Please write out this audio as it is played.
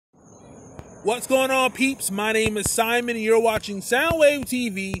What's going on, peeps? My name is Simon, and you're watching Soundwave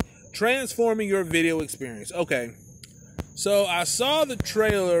TV, transforming your video experience. Okay, so I saw the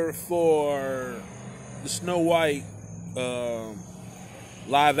trailer for the Snow White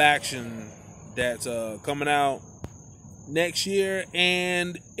live action that's coming out next year,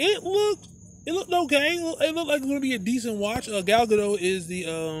 and it looked okay. It looked like it's going to be a decent watch. Gal Gadot is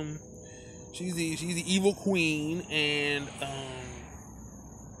the she's the evil queen, and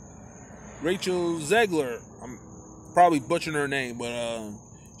Rachel Zegler, I'm probably butchering her name, but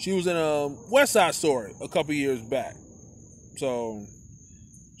she was in a West Side Story a couple years back. So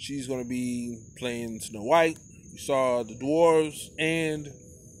she's going to be playing Snow White. You saw the dwarves, and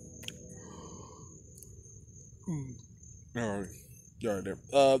all right there.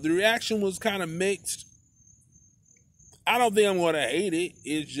 The reaction was kind of mixed. I don't think I'm going to hate it.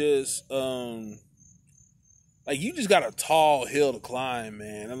 It's just like, you just got a tall hill to climb,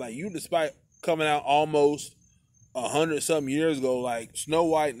 man. And like, you, despite coming out almost 100-something years ago, like Snow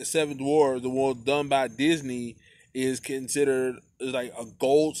White and the Seven Dwarfs, the one done by Disney, is considered like a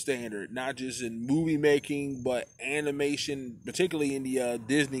gold standard, not just in movie making, but animation, particularly in the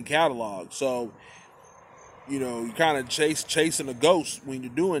Disney catalog. So, you know, you kind of chasing a ghost when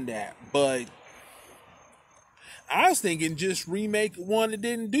you're doing that. But I was thinking just remake one that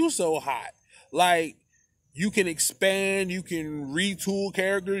didn't do so hot. Like, you can expand, you can retool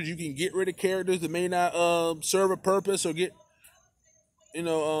characters, you can get rid of characters that may not serve a purpose, or get, a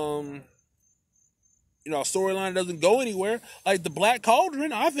storyline that doesn't go anywhere. Like the Black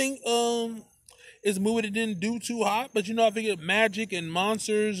Cauldron, I think is a movie that didn't do too hot, but I think magic and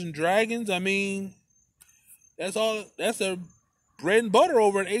monsters and dragons, I mean, that's their bread and butter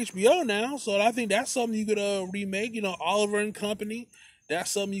over at HBO now. So I think that's something you could remake. Oliver and Company,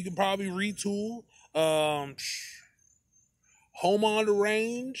 that's something you could probably retool. Home on the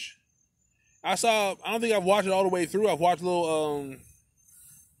Range, I don't think I've watched it all the way through. I've watched little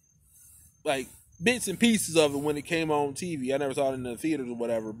like bits and pieces of it when it came on TV. I never saw it in the theaters or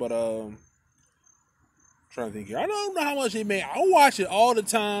whatever, but trying to think here. I don't know how much it made. I watch it all the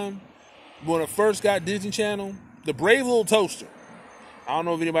time when it first got Disney Channel. The Brave Little Toaster, I don't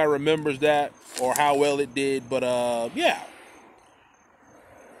know if anybody remembers that or how well it did, but yeah.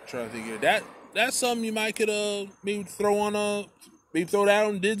 Trying to think here. That's something you might could maybe throw that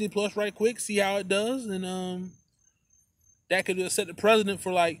on Disney Plus right quick, see how it does, and that could set the precedent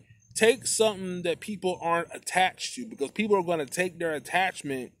for, like, take something that people aren't attached to, because people are going to take their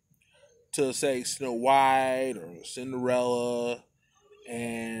attachment to, say, Snow White or Cinderella,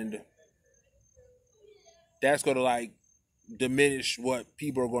 and that's going to, like, diminish what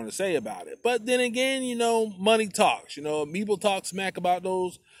people are going to say about it. But then again, money talks. People talk smack about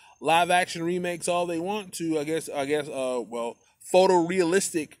those live action remakes all they want to. I guess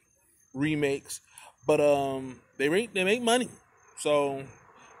photorealistic remakes, but they make money. So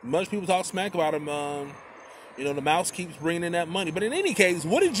much people talk smack about them. The mouse keeps bringing in that money. But in any case,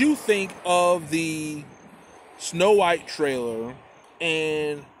 what did you think of the Snow White trailer?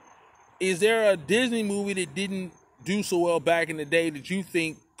 And is there a Disney movie that didn't do so well back in the day that you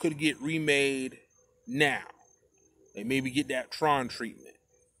think could get remade now? They maybe get that Tron treatment.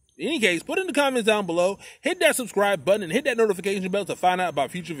 In any case, put in the comments down below, hit that subscribe button, and hit that notification bell to find out about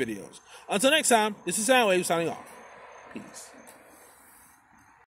future videos. Until next time, this is Soundwave signing off. Peace.